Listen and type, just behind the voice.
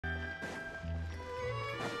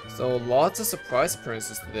So lots of surprise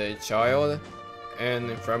appearances today, Child and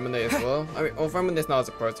Infirmine as well. I mean, well, Infirmine is not a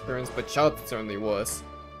surprise appearance, but Child certainly was.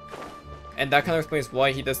 And that kind of explains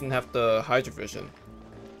why he doesn't have the Hydra Vision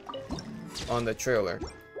on the trailer.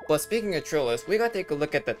 But speaking of trailers, we gotta take a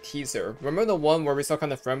look at the teaser. Remember the one where we saw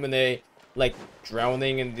kind of Infirmine like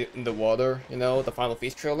drowning in the water, you know, the Final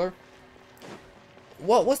Feast trailer?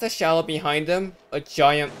 What was the shadow behind him? A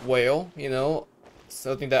giant whale, you know?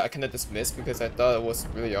 Something that I kind of dismissed because I thought it was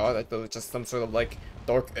really odd. I thought it was just some sort of like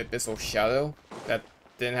dark abyssal shadow that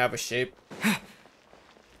didn't have a shape.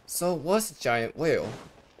 So it was a giant whale.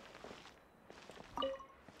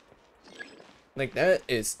 Like, that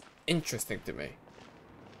is interesting to me.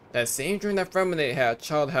 That same dream that Feminate had,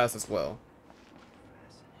 Child has as well.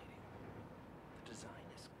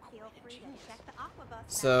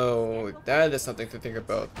 So that is something to think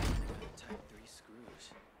about.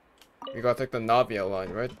 We gotta take the Navia line,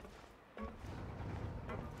 right?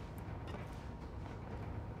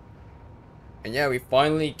 And yeah, we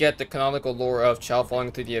finally get the canonical lore of Child falling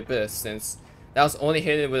into the abyss, since that was only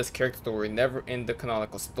hidden with his character story, never in the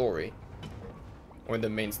canonical story. Or in the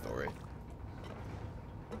main story.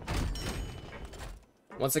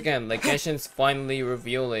 Once again, like Genshin's finally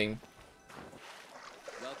revealing,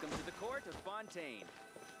 Welcome to the court of Fontaine.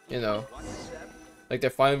 You know, like they're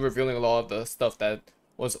finally revealing a lot of the stuff that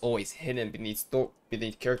was always hidden beneath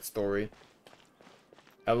character story.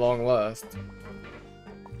 At long last.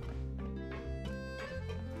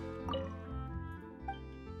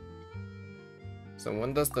 So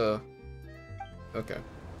when does the... Okay.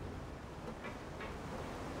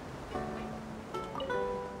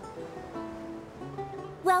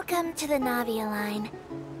 Welcome to the Navia line.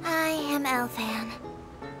 I am Elfan.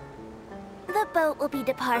 The boat will be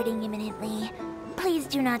departing imminently. Please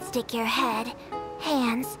do not stick your head,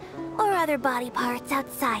 hands, or other body parts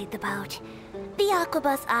outside the boat. The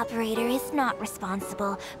Aquabus operator is not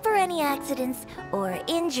responsible for any accidents or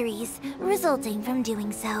injuries resulting from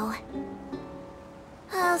doing so.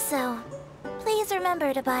 Also, please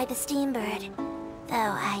remember to buy the Steambird, though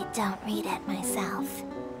I don't read it myself.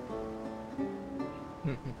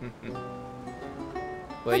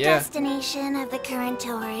 But the yeah. destination of the current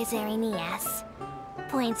tour is Erinias.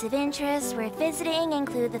 Points of interest worth visiting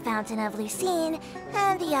include the Fountain of Lucine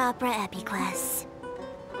and the Opera Epiclese.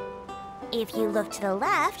 If you look to the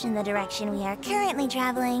left in the direction we are currently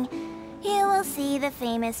traveling, you will see the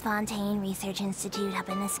famous Fontaine Research Institute up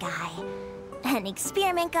in the sky. An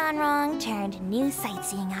experiment gone wrong turned new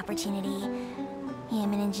sightseeing opportunity.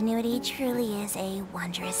 Human ingenuity truly is a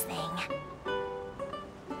wondrous thing.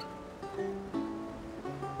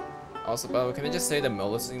 Also, by the way, can I just say that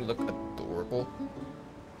Melusine look adorable?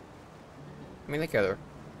 I mean, look at her.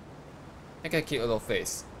 Look at that cute little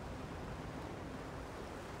face.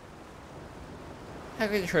 How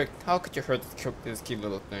could you hurt this cute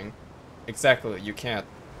little thing? Exactly, you can't.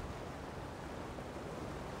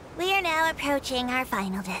 We are now approaching our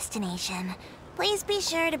final destination. Please be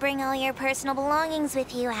sure to bring all your personal belongings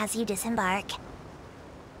with you as you disembark.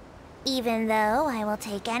 Even though I will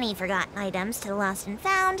take any forgotten items to the lost and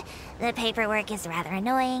found, the paperwork is rather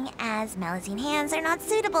annoying, as Melusine hands are not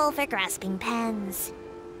suitable for grasping pens.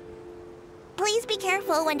 Please be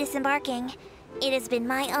careful when disembarking. It has been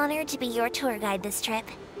my honor to be your tour guide this trip.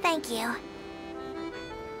 Thank you.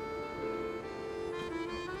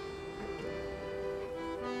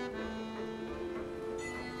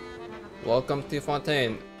 Welcome to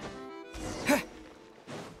Fontaine.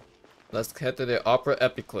 Let's head to the Opera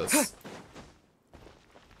Epiclese.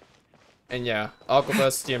 And yeah,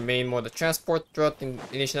 Aquabus, your main mode of transport throughout the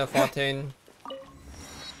initial Fontaine.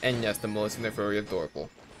 And yes, the Melusine are very adorable.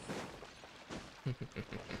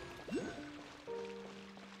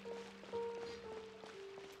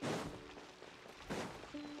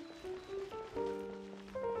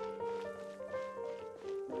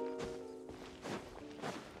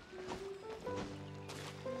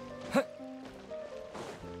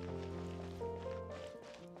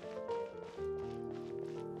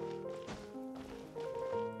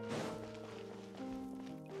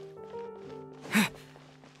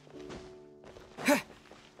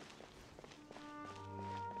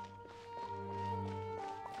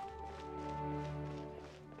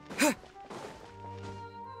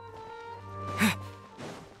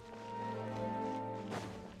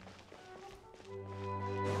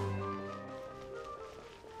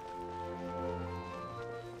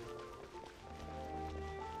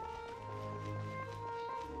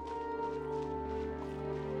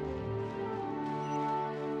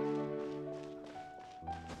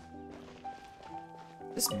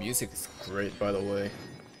 This music is great, by the way.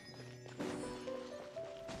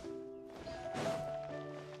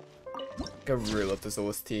 I really love this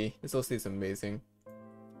OST. This OST is amazing.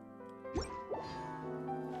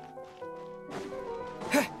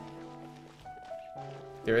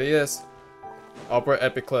 Here he is. Opera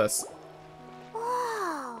Epiclese.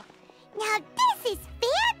 Whoa! Now this is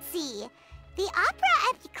fancy! The Opera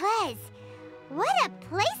Epiclese! What a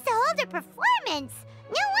place to hold a performance!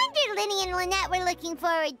 No wonder Lyney and Lynette were looking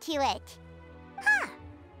forward to it. Huh.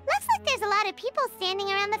 Looks like there's a lot of people standing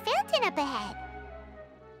around the fountain up ahead.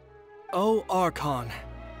 Oh, Archon,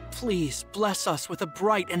 please bless us with a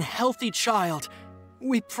bright and healthy child.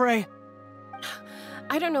 We pray.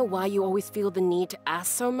 I don't know why you always feel the need to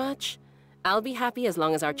ask so much. I'll be happy as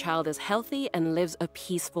long as our child is healthy and lives a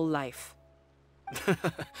peaceful life.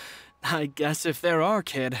 I guess if they're our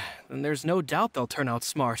kid, then there's no doubt they'll turn out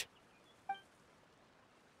smart.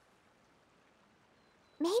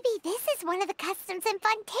 Maybe this is one of the customs in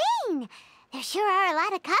Fontaine. There sure are a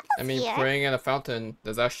lot of couples I mean, here. praying in a fountain,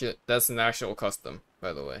 that's an actual custom,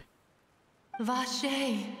 by the way.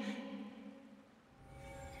 Vache.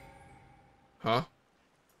 Huh?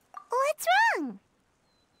 What's wrong?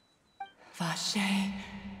 Vache.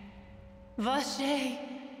 Vache.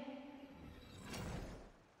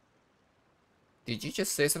 Did you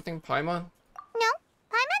just say something, Paimon? No,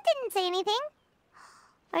 Paimon didn't say anything.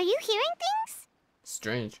 Are you hearing things?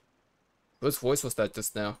 Strange. Whose voice was that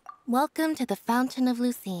just now? Welcome to the Fountain of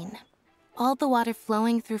Lucine. All the water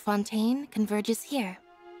flowing through Fontaine converges here.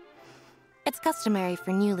 It's customary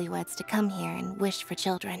for newlyweds to come here and wish for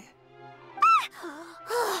children.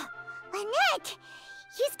 Ah! Lynette!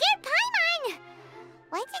 You scared Paimon!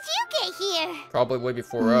 When did you get here? Probably way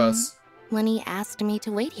before us. Lyney asked me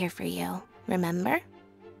to wait here for you, remember?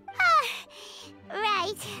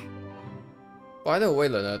 Right. By the way,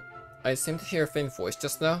 Lynette, I seem to hear a faint voice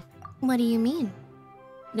just now. What do you mean?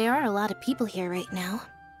 There are a lot of people here right now.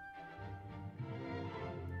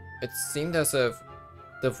 It seemed as if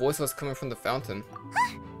the voice was coming from the fountain.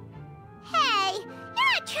 Hey,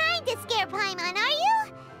 you're not trying to scare Paimon, are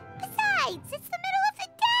you? Besides, it's the middle of the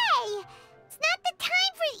day. It's not the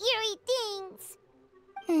time for eerie things.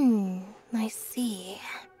 I see.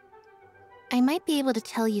 I might be able to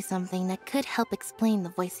tell you something that could help explain the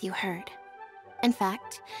voice you heard. In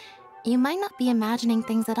fact, you might not be imagining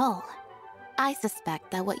things at all. I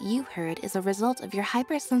suspect that what you heard is a result of your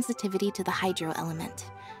hypersensitivity to the hydro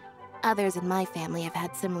element. Others in my family have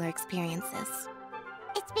had similar experiences.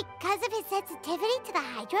 It's because of his sensitivity to the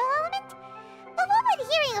hydro element? But what would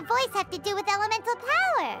hearing a voice have to do with elemental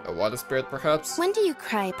power? A water spirit, perhaps? When do you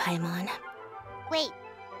cry, Paimon? Wait,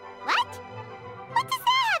 what? What does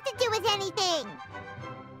that have to do with anything?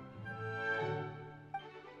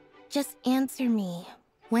 Just answer me.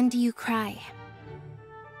 When do you cry?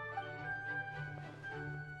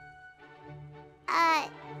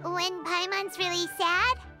 When Paimon's really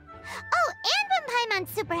sad? Oh, and when Paimon's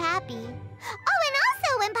super happy. Oh, and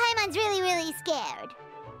also when Paimon's really, really scared.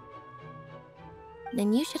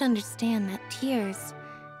 Then you should understand that tears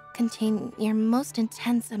contain your most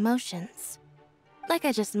intense emotions. Like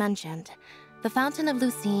I just mentioned, the Fountain of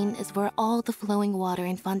Lucine is where all the flowing water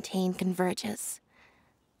in Fontaine converges.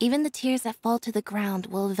 Even the tears that fall to the ground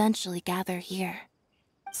will eventually gather here.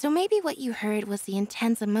 So maybe what you heard was the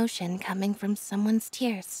intense emotion coming from someone's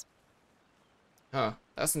tears. Huh,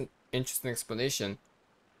 that's an interesting explanation.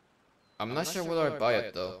 I'm not sure whether I buy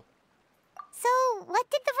it, though. So, what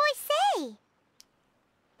did the voice say?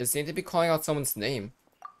 It seemed to be calling out someone's name.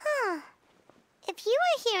 Huh. If you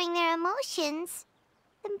were hearing their emotions,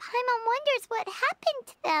 then Paimon wonders what happened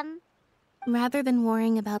to them. Rather than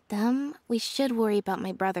worrying about them, we should worry about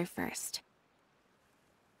my brother first.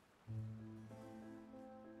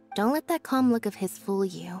 Don't let that calm look of his fool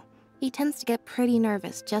you. He tends to get pretty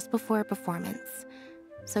nervous just before a performance.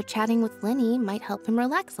 So chatting with Lyney might help him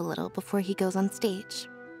relax a little before he goes on stage.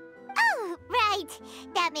 Oh, right.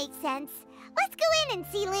 That makes sense. Let's go in and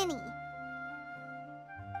see Lyney.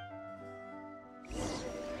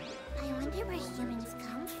 I wonder where humans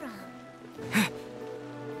come from.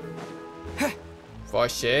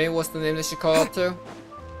 Vache, what's the name that she called up to?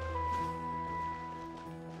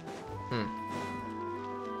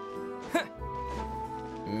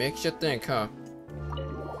 Makes you think, huh?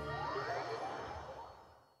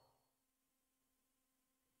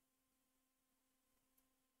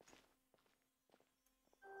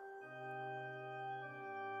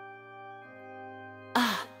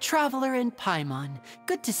 Ah, Traveler and Paimon.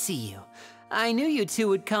 Good to see you. I knew you two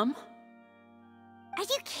would come. Are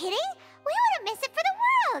you kidding? We wouldn't miss it for the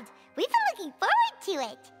world. We've been looking forward to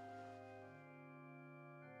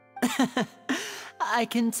it. I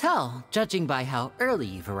can tell, judging by how early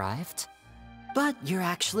you've arrived. But you're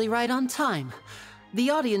actually right on time. The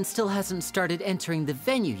audience still hasn't started entering the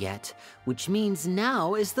venue yet, which means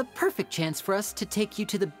now is the perfect chance for us to take you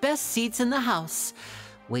to the best seats in the house.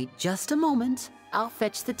 Wait just a moment, I'll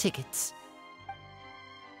fetch the tickets.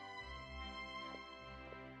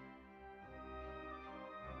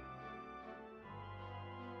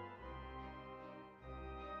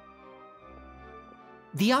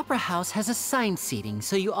 The Opera House has assigned seating,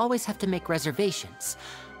 so you always have to make reservations.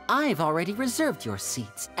 I've already reserved your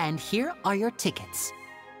seats, and here are your tickets.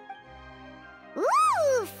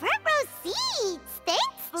 Ooh, front row seats!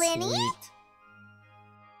 Thanks, Lyney! Sweet.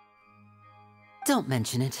 Don't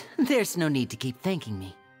mention it. There's no need to keep thanking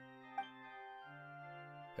me.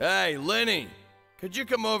 Hey, Lyney! Could you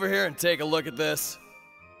come over here and take a look at this?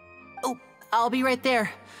 Oh, I'll be right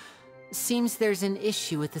there. Seems there's an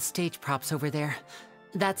issue with the stage props over there.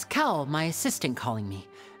 That's Cal, my assistant, calling me.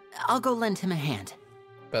 I'll go lend him a hand.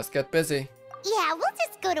 Best get busy. Yeah, we'll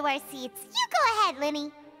just go to our seats. You go ahead,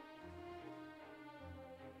 Lyney.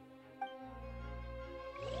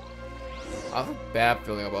 I have a bad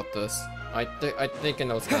feeling about this. I think I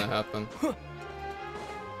know what's gonna happen.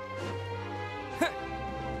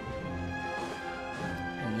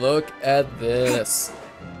 Look at this.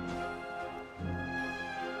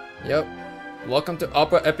 Yep. Welcome to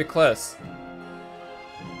Opera Epiclese.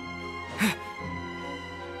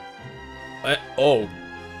 Oh.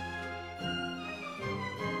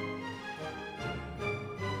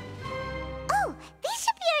 Oh, these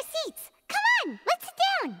should be our seats. Come on, let's sit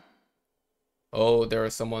down. Oh, there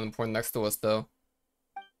is someone important next to us, though.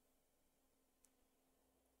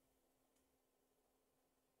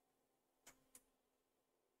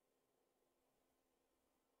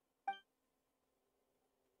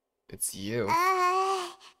 It's you.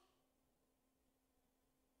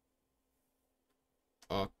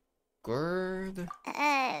 Awkward.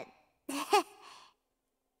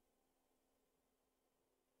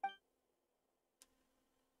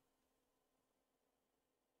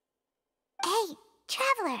 Hey,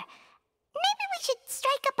 Traveler. Maybe we should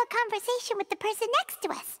strike up a conversation with the person next to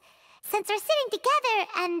us. Since we're sitting together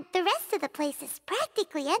and the rest of the place is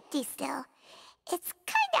practically empty still, it's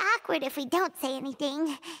kinda awkward if we don't say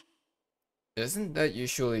anything. Isn't that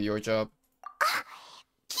usually your job?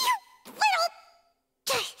 You little...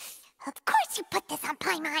 Of course you put this on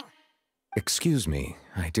Paimon. Excuse me,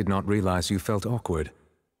 I did not realize you felt awkward.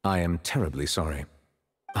 I am terribly sorry.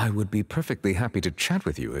 I would be perfectly happy to chat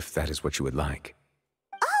with you if that is what you would like.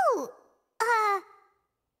 Oh,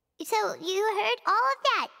 so you heard all of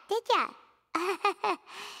that, did ya?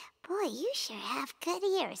 Boy, you sure have good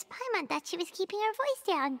ears. Paimon thought she was keeping her voice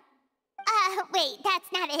down. Wait,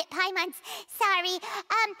 that's not it. Paimon's sorry.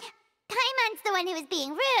 Paimon's the one who was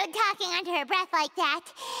being rude, talking under her breath like that.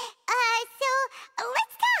 So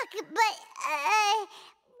let's talk, but,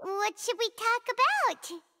 what should we talk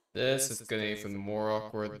about? This is getting even more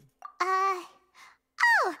awkward. Oh,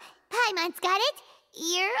 Paimon's got it.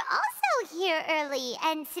 You're also here early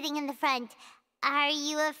and sitting in the front. Are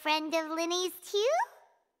you a friend of Lyney's too?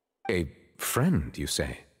 A friend, you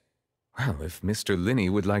say? Well, if Mr. Lyney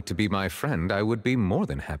would like to be my friend, I would be more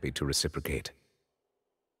than happy to reciprocate.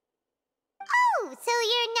 Oh, so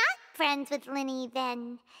you're not friends with Lyney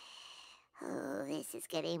then? Oh, this is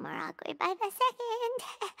getting more awkward by the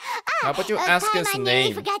second. How about you ask his Paimon name?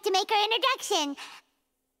 nearly forgot to make her introduction.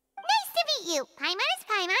 Nice to meet you. Paimon is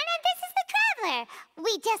Paimon, and this is the Traveler.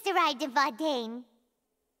 We just arrived in Fontaine.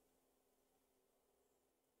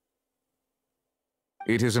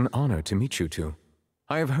 It is an honor to meet you two.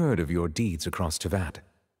 I have heard of your deeds across Tevat.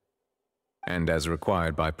 And as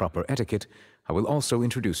required by proper etiquette, I will also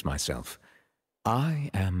introduce myself. I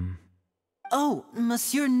am... Oh,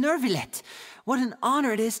 Monsieur Neuvillette, what an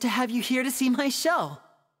honor it is to have you here to see my show.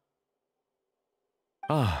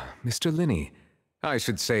 Ah, Mr. Lyney. I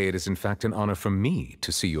should say it is in fact an honor for me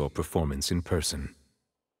to see your performance in person.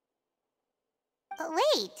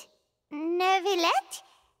 Wait, Neuvillette?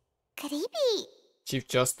 Could he be... Chief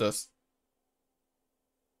Justice.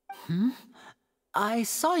 I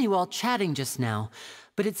saw you all chatting just now,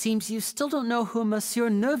 but it seems you still don't know who Monsieur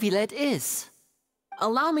Neuvillette is.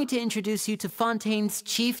 Allow me to introduce you to Fontaine's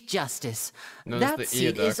Chief Justice. That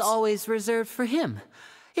seat is always reserved for him.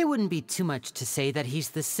 It wouldn't be too much to say that he's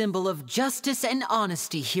the symbol of justice and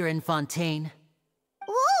honesty here in Fontaine.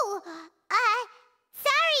 Whoa!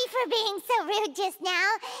 Sorry for being so rude just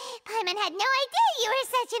now. Paimon had no idea you were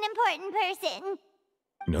such an important person.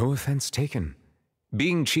 No offense taken.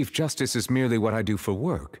 Being Chief Justice is merely what I do for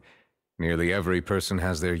work. Nearly every person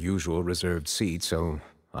has their usual reserved seat, so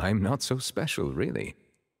I'm not so special, really.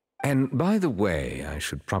 And by the way, I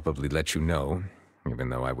should probably let you know, even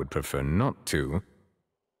though I would prefer not to,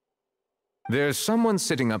 There's someone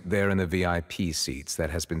sitting up there in the VIP seats that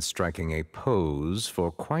has been striking a pose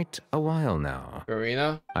for quite a while now.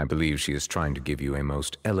 Farina? I believe she is trying to give you a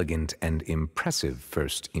most elegant and impressive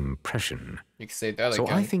first impression. You can say that again.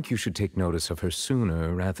 So I think you should take notice of her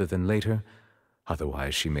sooner rather than later.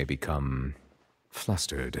 Otherwise, she may become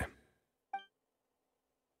flustered.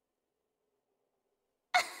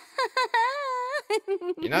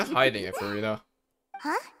 You're not hiding it, Farina.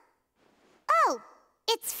 Huh? Oh,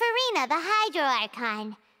 it's Farina, the Hydro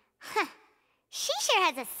Archon. Huh. She sure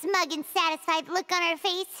has a smug and satisfied look on her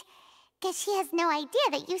face. Guess she has no idea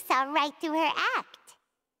that you saw right through her act.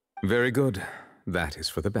 Very good. That is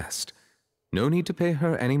for the best. No need to pay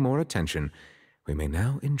her any more attention. We may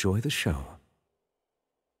now enjoy the show.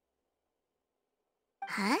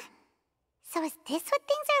 Huh? So is this what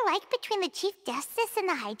things are like between the Chief Justice and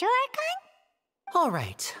the Hydro Archon? All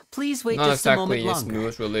right, please wait Not just a moment exactly a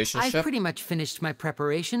longer. smooth relationship. I've pretty much finished my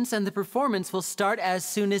preparations, and the performance will start as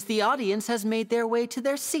soon as the audience has made their way to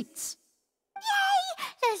their seats. Yay!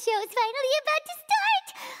 The show's finally about to start!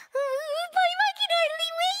 Paimon can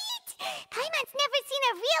hardly wait! Paimon's never seen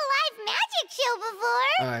a real live magic show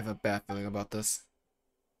before! I have a bad feeling about this.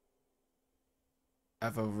 I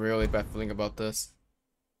have a really bad feeling about this.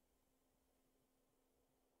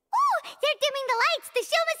 Oh! They're dimming the lights! The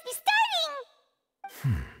show must be starting!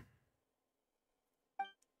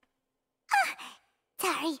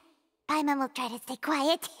 Sorry. Paimon will try to stay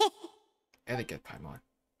quiet. Etiquette, Paimon.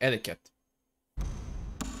 Etiquette.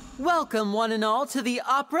 Welcome, one and all, to the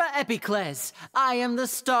Opera Epiclese. I am the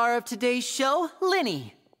star of today's show,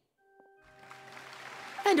 Lyney.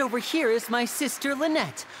 And over here is my sister,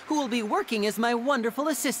 Lynette, who will be working as my wonderful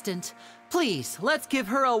assistant. Please, let's give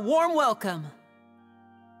her a warm welcome.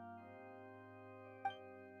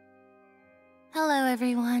 Hello,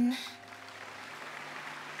 everyone.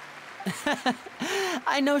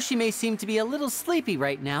 I know she may seem to be a little sleepy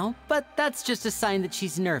right now, but that's just a sign that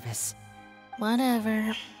she's nervous.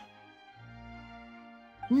 Whatever.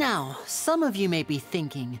 Now, some of you may be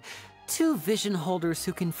thinking, two vision holders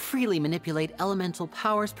who can freely manipulate elemental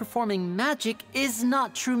powers performing magic is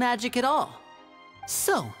not true magic at all.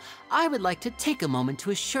 So, I would like to take a moment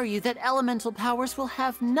to assure you that elemental powers will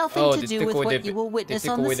have nothing to do with what you will witness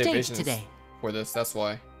on the stage today. For this, that's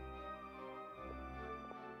why.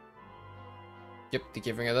 Yep, they're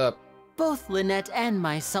giving it up. Both Lynette and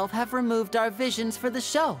myself have removed our visions for the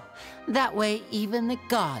show. That way, even the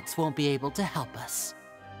gods won't be able to help us.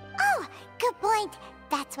 Oh, good point.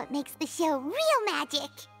 That's what makes the show real magic.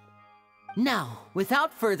 Now,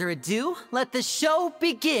 without further ado, let the show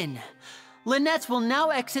begin. Lynette will now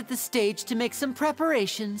exit the stage to make some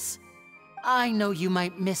preparations. I know you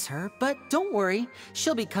might miss her, but don't worry.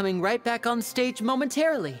 She'll be coming right back on stage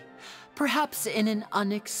momentarily. Perhaps in an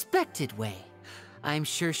unexpected way. I'm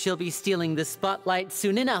sure she'll be stealing the spotlight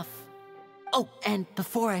soon enough. Oh, and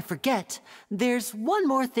before I forget, there's one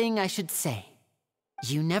more thing I should say.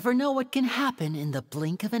 You never know what can happen in the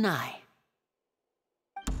blink of an eye.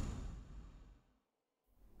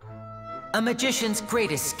 A magician's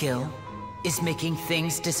greatest skill is making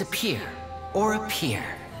things disappear or appear.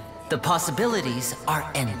 The possibilities are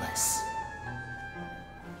endless.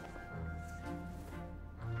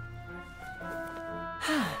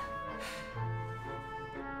 Huh?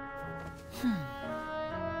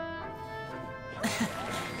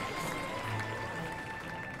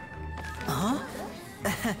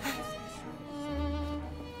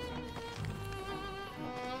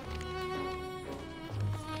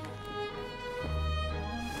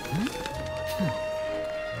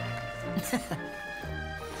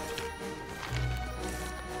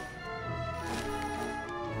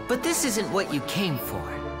 But this isn't what you came for.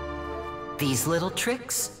 These little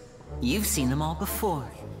tricks, you've seen them all before.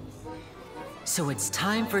 So it's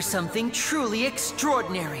time for something truly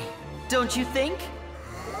extraordinary, don't you think?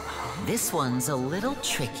 This one's a little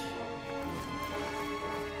tricky.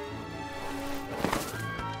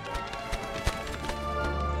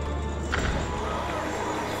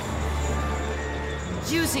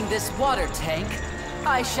 Using this water tank,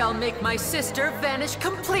 I shall make my sister vanish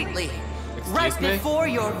completely. Right before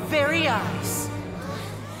your very eyes.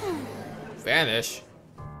 Vanish?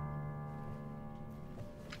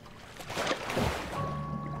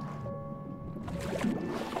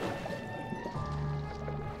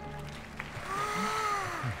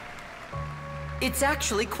 It's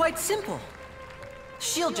actually quite simple.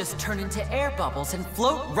 She'll just turn into air bubbles and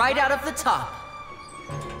float right out of the top.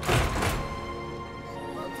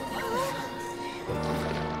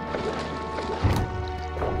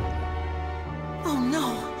 Oh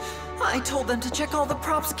no! I told them to check all the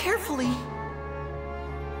props carefully.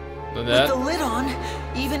 Lynette? With the lid on,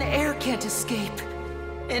 even air can't escape.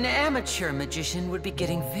 An amateur magician would be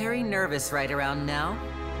getting very nervous right around now.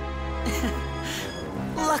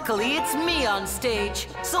 Luckily, it's me on stage,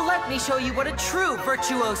 so let me show you what a true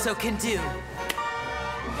virtuoso can do.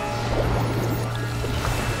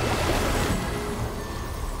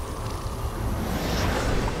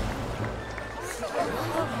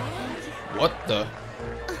 What the?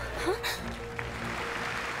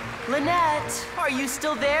 Lynette, are you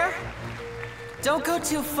still there? Don't go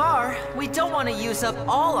too far. We don't want to use up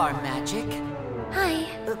all our magic. Hi,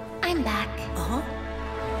 I'm back. Uh-huh.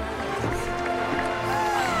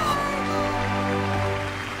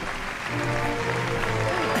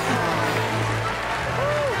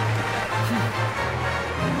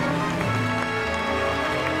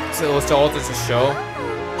 So it's all just a show?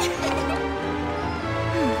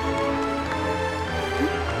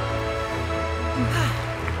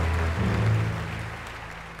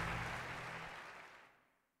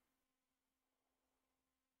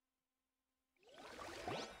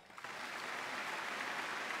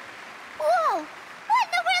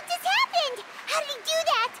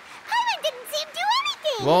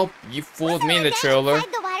 Well, you fooled me in the trailer.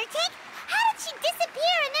 The water tank? How did she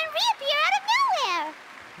disappear and then reappear out of nowhere?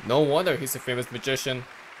 No wonder he's a famous magician.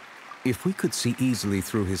 If we could see easily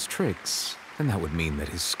through his tricks, then that would mean that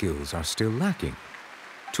his skills are still lacking.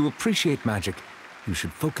 To appreciate magic, you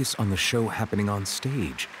should focus on the show happening on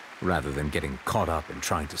stage, rather than getting caught up in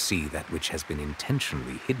trying to see that which has been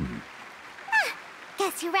intentionally hidden.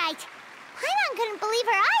 Guess you're right. Paimon couldn't believe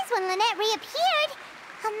her eyes when Lynette reappeared.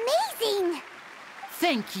 Amazing!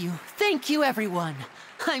 Thank you everyone.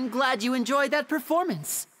 I'm glad you enjoyed that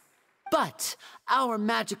performance. But our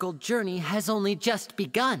magical journey has only just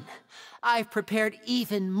begun. I've prepared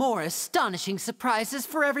even more astonishing surprises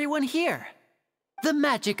for everyone here. The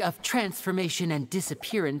magic of transformation and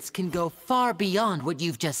disappearance can go far beyond what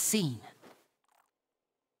you've just seen.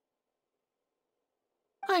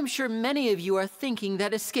 I'm sure many of you are thinking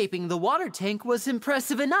that escaping the water tank was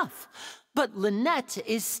impressive enough. But Lynette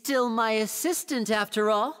is still my assistant after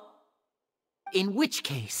all. In which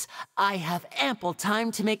case, I have ample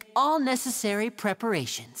time to make all necessary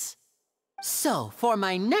preparations. So, for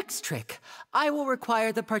my next trick, I will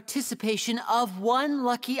require the participation of one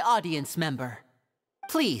lucky audience member.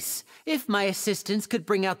 Please, if my assistants could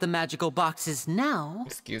bring out the magical boxes now...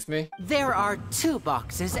 Excuse me? There are 2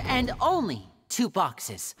 boxes and only 2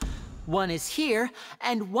 boxes. One is here,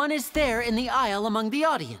 and one is there in the aisle among the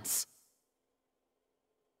audience.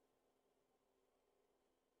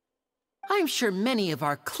 I'm sure many of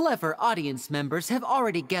our clever audience members have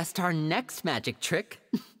already guessed our next magic trick.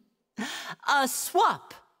 A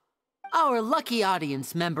swap! Our lucky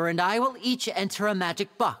audience member and I will each enter a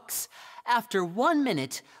magic box. After 1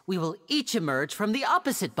 minute, we will each emerge from the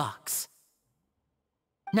opposite box.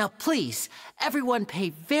 Now please, everyone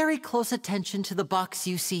pay very close attention to the box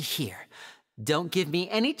you see here. Don't give me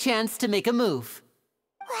any chance to make a move.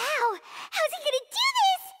 Wow! How's he gonna do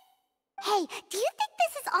this? Hey, do you think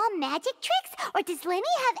this is all magic tricks, or does Lyney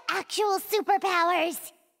have actual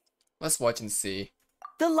superpowers? Let's watch and see.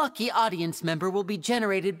 The lucky audience member will be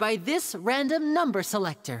generated by this random number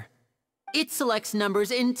selector. It selects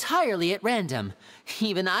numbers entirely at random.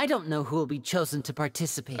 Even I don't know who will be chosen to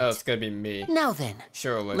participate. Oh, it's gonna be me. Now then,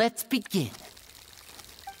 Surely. let's begin.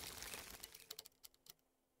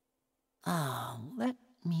 Let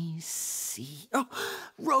me see. Oh,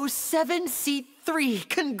 row 7, seat 3.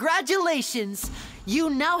 Congratulations!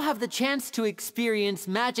 You now have the chance to experience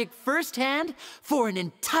magic firsthand for an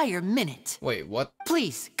entire minute. Wait, what?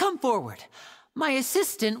 Please, come forward. My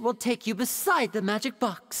assistant will take you beside the magic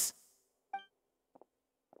box.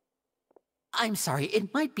 I'm sorry,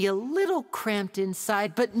 it might be a little cramped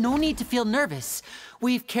inside, but no need to feel nervous.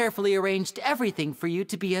 We've carefully arranged everything for you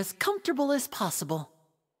to be as comfortable as possible.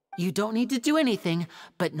 You don't need to do anything,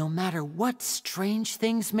 but no matter what strange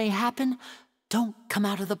things may happen, don't come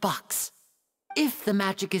out of the box. If the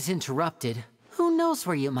magic is interrupted, who knows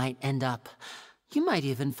where you might end up? You might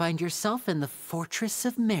even find yourself in the Fortress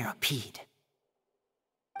of Meropide.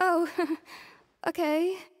 Oh,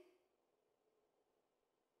 okay.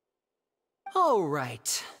 All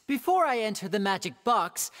right. Before I enter the magic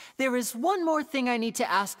box, there is one more thing I need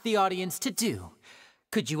to ask the audience to do.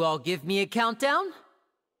 Could you all give me a countdown?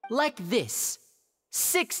 Like this.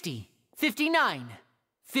 60, 59,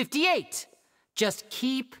 58. Just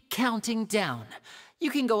keep counting down.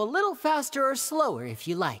 You can go a little faster or slower if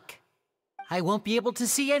you like. I won't be able to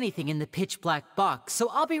see anything in the pitch black box, so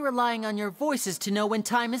I'll be relying on your voices to know when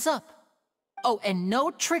time is up. Oh, and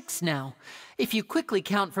no tricks now. If you quickly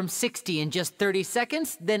count from 60 in just 30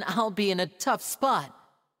 seconds, then I'll be in a tough spot.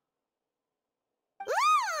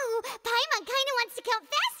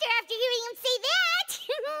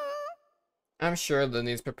 I'm sure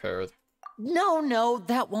Lyney's prepared. No,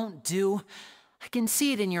 that won't do. I can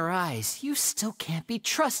see it in your eyes. You still can't be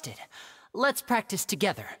trusted. Let's practice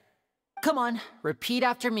together. Come on, repeat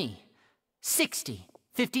after me. 60,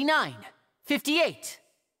 59, 58.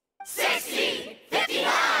 60,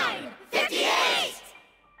 59, 58!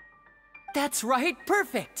 That's right,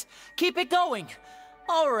 perfect. Keep it going.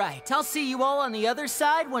 All right, I'll see you all on the other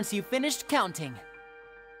side once you've finished counting.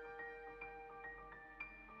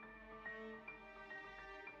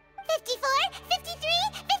 54, 53,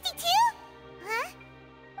 52? Huh?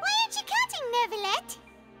 Why aren't you counting, Neuvillette?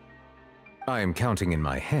 I am counting in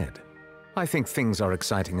my head. I think things are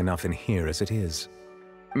exciting enough in here as it is.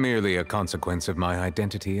 Merely a consequence of my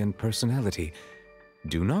identity and personality.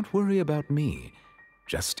 Do not worry about me.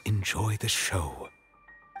 Just enjoy the show.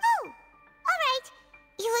 Oh, alright.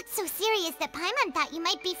 You look so serious that Paimon thought you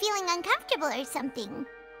might be feeling uncomfortable or something.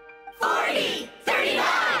 40,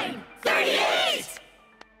 39, 38!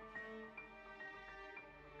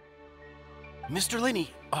 Mr. Lyney,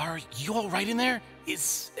 are you all right in there?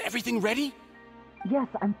 Is everything ready? Yes,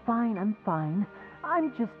 I'm fine.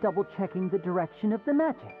 I'm just double-checking the direction of the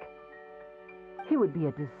magic. It would be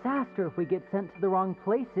a disaster if we get sent to the wrong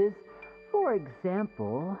places. For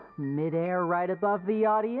example, mid-air right above the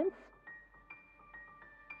audience.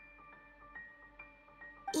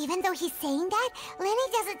 Even though he's saying that,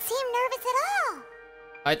 Lyney doesn't seem nervous at all.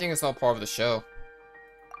 I think it's all part of the show.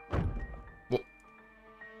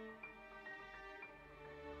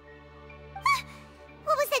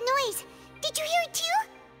 What was that noise? Did you hear it too?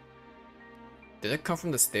 Did it come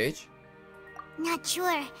from the stage? Not sure.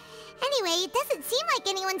 Anyway, it doesn't seem like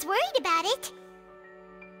anyone's worried about it.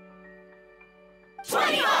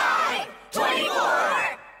 25,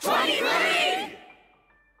 24, 23!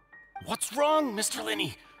 What's wrong, Mr.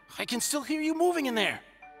 Lyney? I can still hear you moving in there.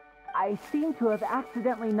 I seem to have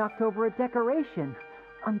accidentally knocked over a decoration.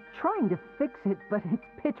 I'm trying to fix it, but it's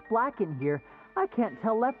pitch black in here. I can't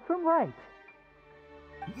tell left from right.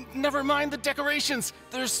 Never mind the decorations.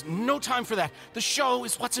 There's no time for that. The show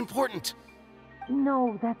is what's important.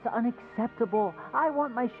 No, that's unacceptable. I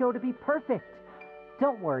want my show to be perfect.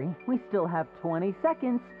 Don't worry, we still have 20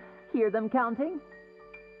 seconds. Hear them counting?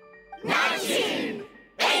 19,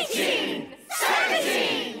 18,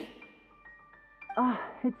 17!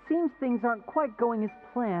 It seems things aren't quite going as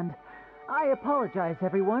planned. I apologize,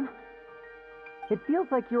 everyone. It feels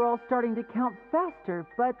like you're all starting to count faster,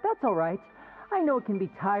 but that's all right. I know it can be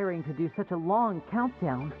tiring to do such a long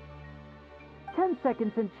countdown. 10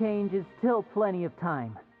 seconds and change is still plenty of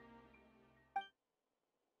time.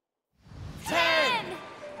 10!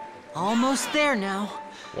 Almost there now.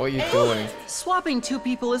 What are you doing? Swapping two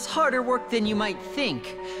people is harder work than you might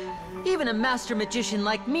think. Even a master magician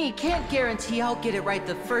like me can't guarantee I'll get it right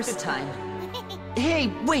the first time. Hey,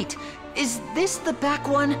 wait! Is this the back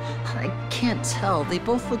one? I can't tell. They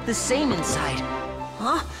both look the same inside.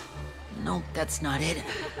 Huh? No, that's not it.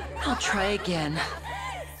 I'll try again.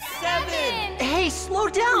 7! Hey, slow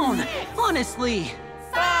down! Honestly!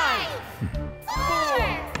 5!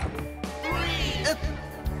 4! 3!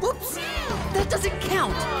 Whoops! That doesn't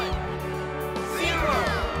count! 0!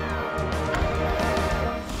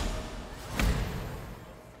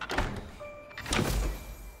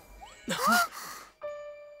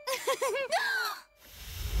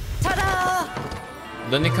 Ta-da!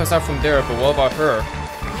 Lyney comes out from there, but what about her?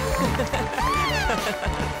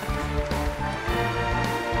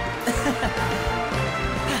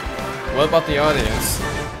 What about the audience?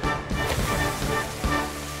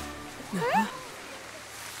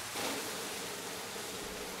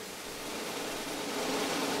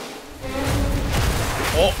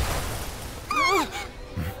 Oh!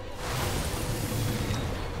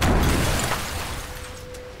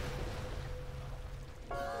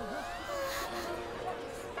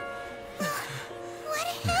 What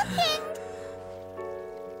happened?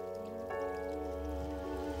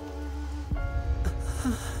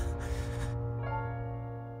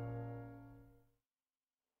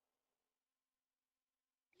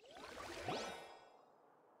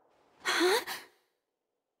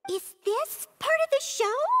 Is this part of the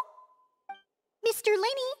show? Mr.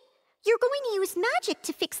 Lyney, you're going to use magic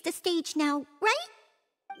to fix the stage now, right?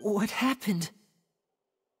 What happened?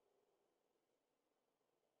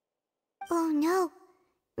 Oh no.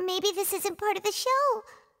 Maybe this isn't part of the show.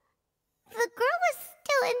 The girl was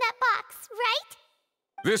still in that box, right?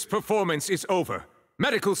 This performance is over.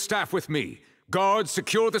 Medical staff with me. Guards,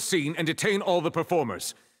 secure the scene and detain all the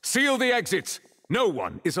performers. Seal the exits. No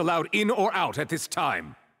one is allowed in or out at this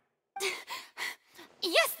time.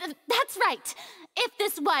 Yes, that's right. If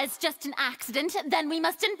this was just an accident, then we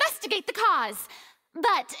must investigate the cause.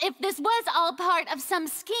 But if this was all part of some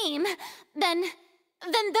scheme, then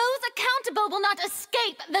those accountable will not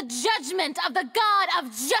escape the judgment of the God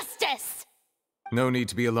of Justice! No need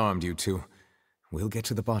to be alarmed, you two. We'll get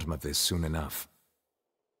to the bottom of this soon enough.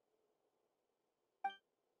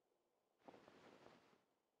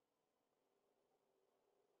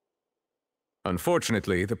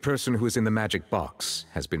 Unfortunately, the person who is in the magic box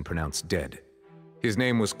has been pronounced dead. His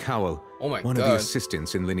name was Cowell, one of the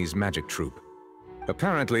assistants in Lyney's magic troupe.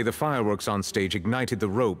 Apparently, the fireworks on stage ignited the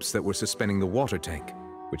ropes that were suspending the water tank,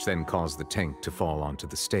 which then caused the tank to fall onto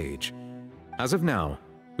the stage. As of now,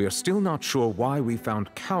 we are still not sure why we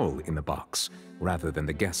found Cowell in the box, rather than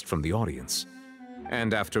the guest from the audience.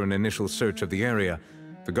 And after an initial search of the area,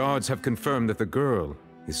 the guards have confirmed that the girl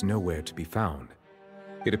is nowhere to be found.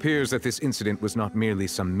 It appears that this incident was not merely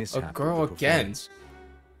some mishap. A girl again.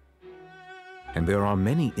 And there are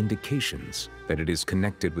many indications that it is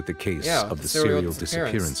connected with the case of the serial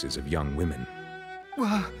disappearances of young women.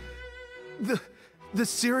 The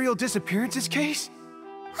serial disappearances case?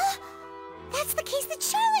 That's the case that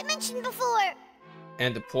Charlotte mentioned before!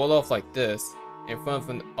 And to pull off like this, in front of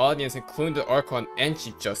an audience including the Archon and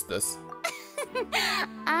Chief Justice.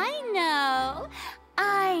 I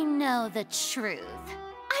know the truth.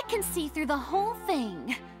 I can see through the whole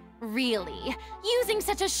thing. Really, using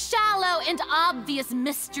such a shallow and obvious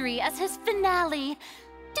mystery as his finale.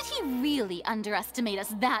 Did he really underestimate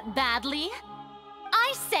us that badly?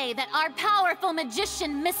 I say that our powerful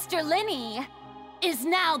magician, Mr. Lyney, is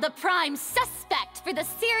now the prime suspect for the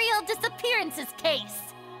serial disappearances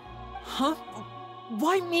case. Huh?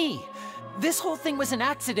 Why me? This whole thing was an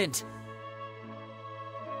accident.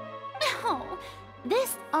 No,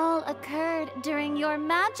 this all occurred during your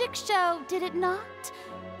magic show, did it not?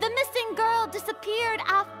 The missing girl disappeared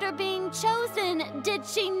after being chosen, did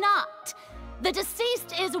she not? The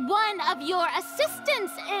deceased is one of your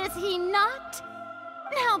assistants, is he not?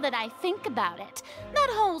 Now that I think about it, that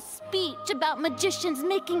whole speech about magicians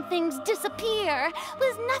making things disappear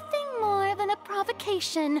was nothing more than a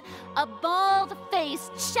provocation, a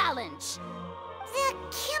bald-faced challenge. That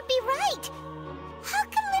can't be right! How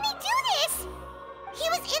can Lyney do this? He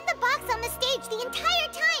was in the box on the stage the entire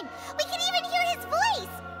time! We can even hear his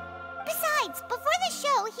voice! Besides, before the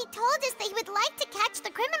show, he told us that he would like to catch the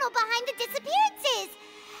criminal behind the disappearances!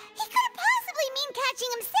 He couldn't possibly mean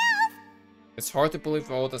catching himself! It's hard to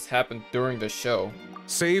believe all this happened during the show.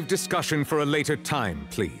 Save discussion for a later time,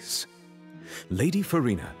 please. Lady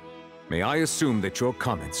Farina, may I assume that your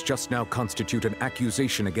comments just now constitute an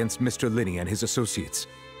accusation against Mr. Lyney and his associates,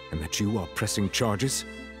 and that you are pressing charges?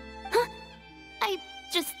 Huh? I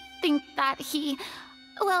just think that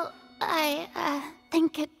I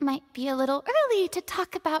think it might be a little early to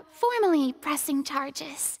talk about formally pressing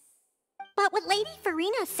charges. But what Lady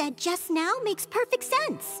Farina said just now makes perfect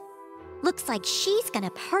sense. Looks like she's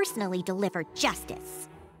gonna personally deliver justice.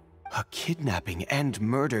 A kidnapping and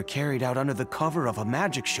murder carried out under the cover of a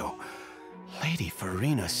magic show. Lady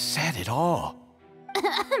Farina said it all.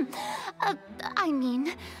 I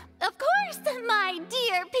mean, of course, my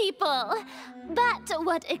dear people. But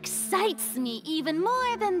what excites me even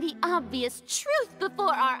more than the obvious truth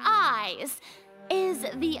before our eyes is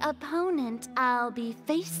the opponent I'll be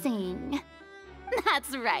facing.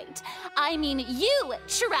 That's right. I mean you,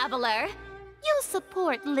 Traveler. You'll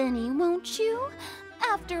support Lyney, won't you?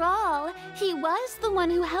 After all, he was the one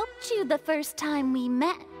who helped you the first time we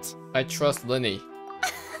met. I trust Lyney.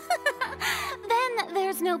 Then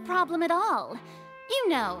there's no problem at all. You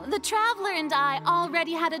know, the Traveler and I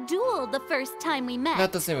already had a duel the first time we met.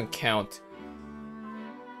 That doesn't even count.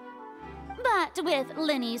 But with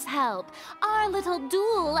Lyney's help, our little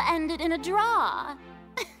duel ended in a draw.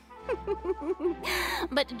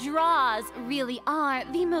 But draws really are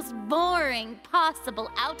the most boring possible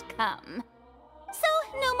outcome. So,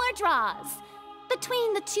 no more draws.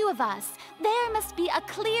 Between the two of us, there must be a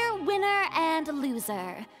clear winner and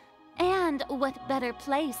loser. And what better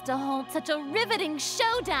place to hold such a riveting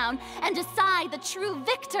showdown and decide the true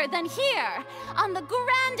victor than here, on the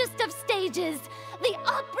grandest of stages, the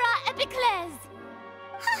Opera Epiclese.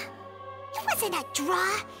 Huh? It wasn't a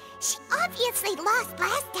draw. She obviously lost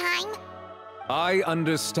last time. I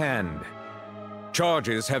understand.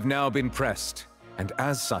 Charges have now been pressed, and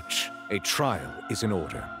as such, a trial is in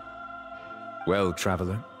order. Well,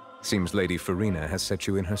 Traveler, seems Lady Farina has set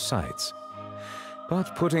you in her sights.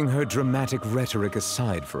 But putting her dramatic rhetoric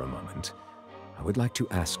aside for a moment, I would like to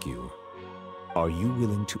ask you, are you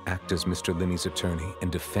willing to act as Mr. Lyney's attorney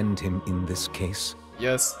and defend him in this case?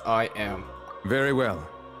 Yes, I am. Very well.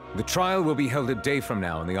 The trial will be held a day from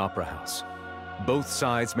now in the Opera House. Both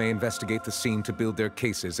sides may investigate the scene to build their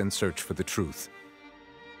cases and search for the truth.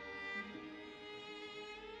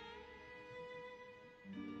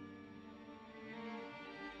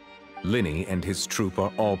 Lyney and his troupe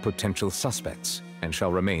are all potential suspects and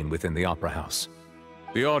shall remain within the Opera House.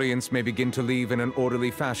 The audience may begin to leave in an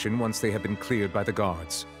orderly fashion once they have been cleared by the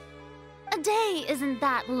guards. A day isn't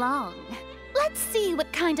that long. Let's see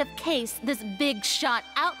what kind of case this big shot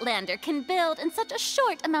outlander can build in such a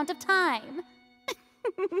short amount of time.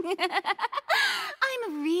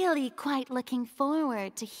 I'm really quite looking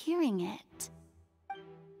forward to hearing it.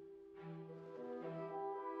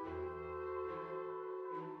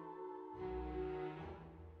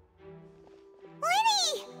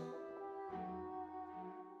 Lyney!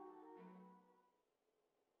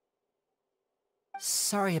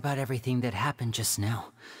 Sorry about everything that happened just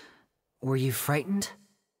now. Were you frightened?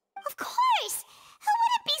 Of course! Who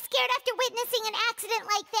wouldn't be scared after witnessing an accident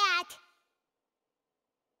like that?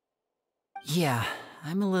 Yeah,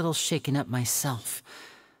 I'm a little shaken up myself.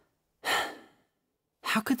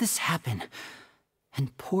 How could this happen?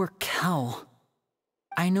 And poor Cal.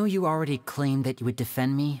 I know you already claimed that you would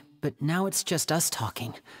defend me, but now it's just us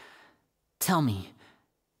talking. Tell me,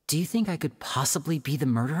 do you think I could possibly be the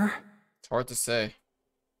murderer? It's hard to say.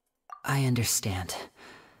 I understand.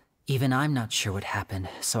 Even I'm not sure what happened,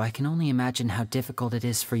 so I can only imagine how difficult it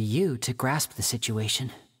is for you to grasp the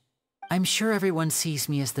situation. I'm sure everyone sees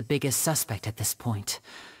me as the biggest suspect at this point.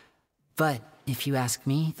 But, if you ask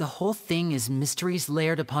me, the whole thing is mysteries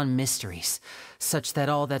layered upon mysteries, such that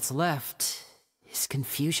all that's left is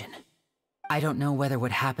confusion. I don't know whether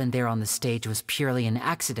what happened there on the stage was purely an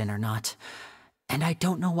accident or not, and I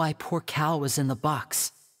don't know why poor Cal was in the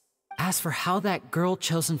box. As for how that girl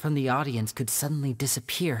chosen from the audience could suddenly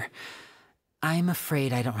disappear, I'm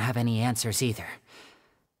afraid I don't have any answers either.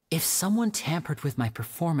 If someone tampered with my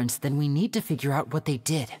performance, then we need to figure out what they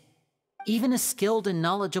did. Even a skilled and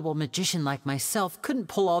knowledgeable magician like myself couldn't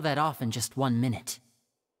pull all that off in just 1 minute.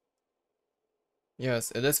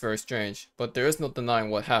 Yes, it is very strange, but there is no denying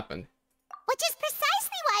what happened. Which is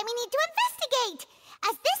precisely why we need to investigate!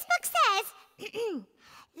 As this book says,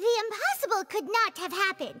 the impossible could not have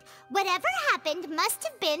happened. Whatever happened must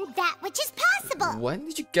have been that which is possible. When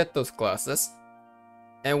did you get those glasses?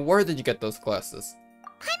 And where did you get those glasses?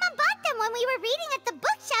 Paimon bought them when we were reading at the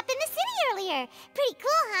bookshop in the city earlier. Pretty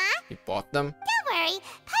cool, huh? You bought them? Don't worry.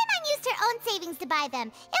 Paimon used her own savings to buy them.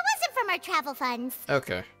 It wasn't from our travel funds.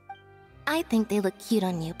 Okay. I think they look cute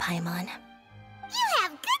on you, Paimon. You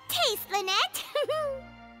have good taste, Lynette.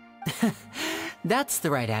 That's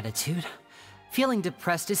the right attitude. Feeling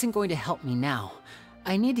depressed isn't going to help me now.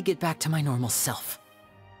 I need to get back to my normal self.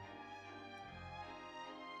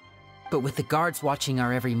 But with the guards watching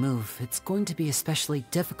our every move, it's going to be especially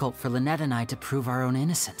difficult for Lynette and I to prove our own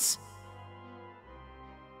innocence.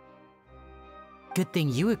 Good thing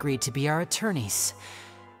you agreed to be our attorneys.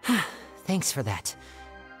 Thanks for that.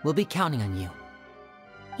 We'll be counting on you.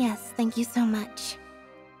 Yes, thank you so much.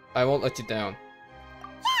 I won't let you down.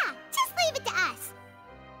 Yeah, just leave it to us.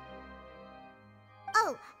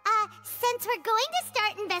 Oh, since we're going to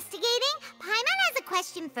start investigating, Paimon has a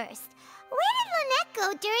question first. Where did Lynette go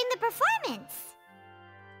during the performance?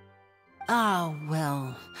 Ah,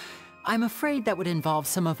 well, I'm afraid that would involve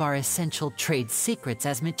some of our essential trade secrets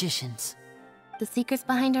as magicians. The secrets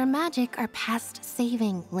behind our magic are past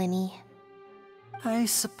saving, Lyney. I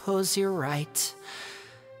suppose you're right.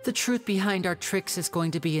 The truth behind our tricks is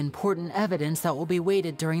going to be important evidence that will be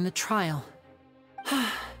weighted during the trial.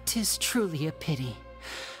 'Tis truly a pity.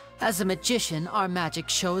 As a magician, our magic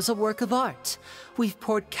show is a work of art. We've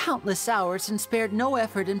poured countless hours and spared no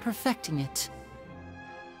effort in perfecting it.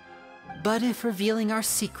 But if revealing our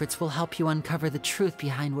secrets will help you uncover the truth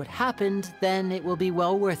behind what happened, then it will be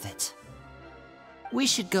well worth it. We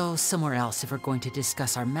should go somewhere else if we're going to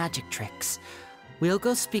discuss our magic tricks. We'll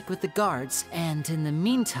go speak with the guards, and in the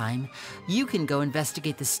meantime, you can go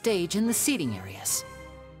investigate the stage and the seating areas.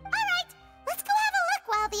 Alright, let's go have a look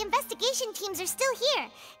while the investigation teams are still here.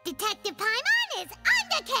 Detective Paimon is on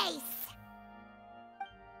the case!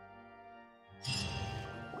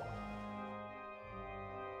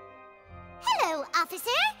 Hello,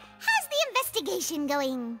 officer. How's the investigation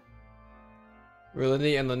going?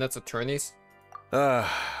 Lyney and Lynette's attorneys?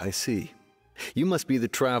 Ah, I see. You must be the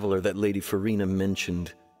traveler that Lady Farina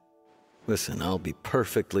mentioned. Listen, I'll be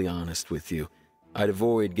perfectly honest with you. I'd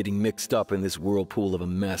avoid getting mixed up in this whirlpool of a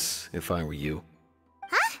mess if I were you.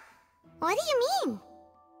 Huh? What do you mean?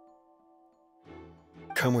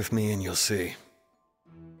 Come with me and you'll see.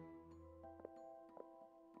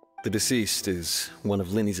 The deceased is one of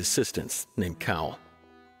Lyney's assistants, named Cal.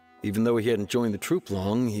 Even though he hadn't joined the troupe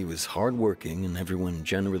long, he was hardworking and everyone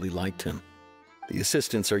generally liked him. The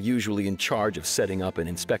assistants are usually in charge of setting up and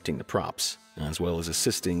inspecting the props, as well as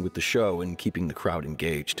assisting with the show and keeping the crowd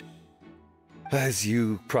engaged. As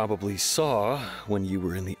you probably saw when you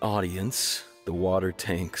were in the audience, the water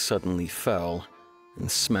tank suddenly fell and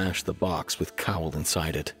smashed the box with Cowl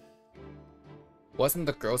inside it. Wasn't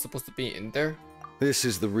the girl supposed to be in there? This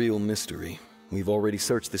is the real mystery. We've already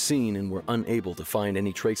searched the scene and were unable to find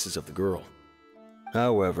any traces of the girl.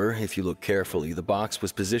 However, if you look carefully, the box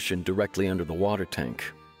was positioned directly under the water tank.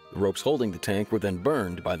 The ropes holding the tank were then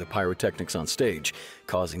burned by the pyrotechnics on stage,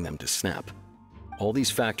 causing them to snap. All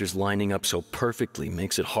these factors lining up so perfectly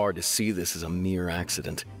makes it hard to see this as a mere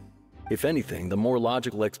accident. If anything, the more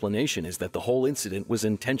logical explanation is that the whole incident was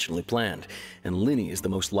intentionally planned, and Lyney is the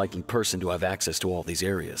most likely person to have access to all these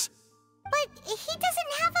areas. But he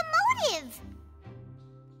doesn't have a motive!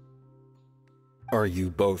 Are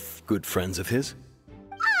you both good friends of his?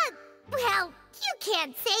 Well, you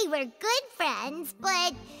can't say we're good friends,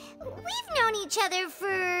 but we've known each other for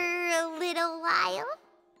a little while.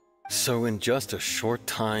 So in just a short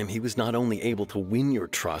time, he was not only able to win your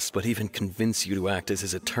trust, but even convince you to act as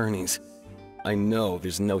his attorneys. I know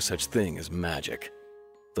there's no such thing as magic.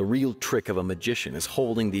 The real trick of a magician is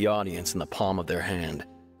holding the audience in the palm of their hand.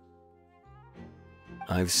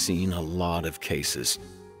 I've seen a lot of cases,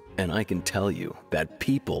 and I can tell you that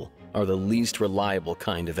people are the least reliable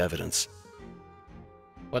kind of evidence.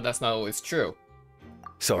 Well, that's not always true.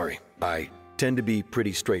 Sorry, I tend to be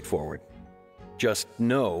pretty straightforward. Just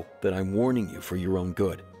know that I'm warning you for your own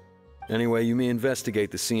good. Anyway, you may investigate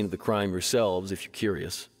the scene of the crime yourselves if you're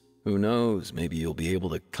curious. Who knows, maybe you'll be able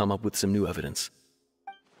to come up with some new evidence.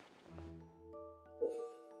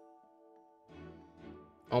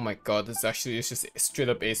 Oh my god, this actually is just straight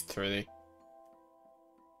up Ace 30.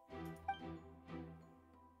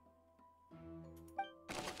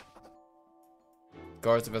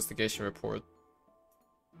 Guard's investigation report.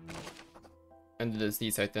 And the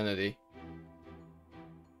deceased's identity.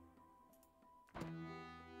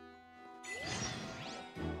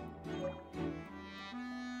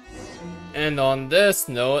 And on this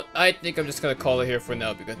note, I think I'm just gonna call it here for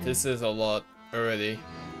now because this is a lot already.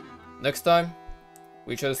 Next time,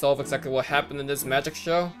 we try to solve exactly what happened in this magic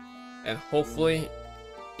show, and hopefully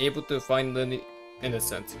able to find Lyney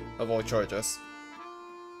innocent of all charges.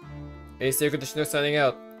 ACairconditioner signing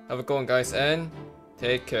out. Have a good one, guys, and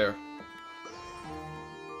take care.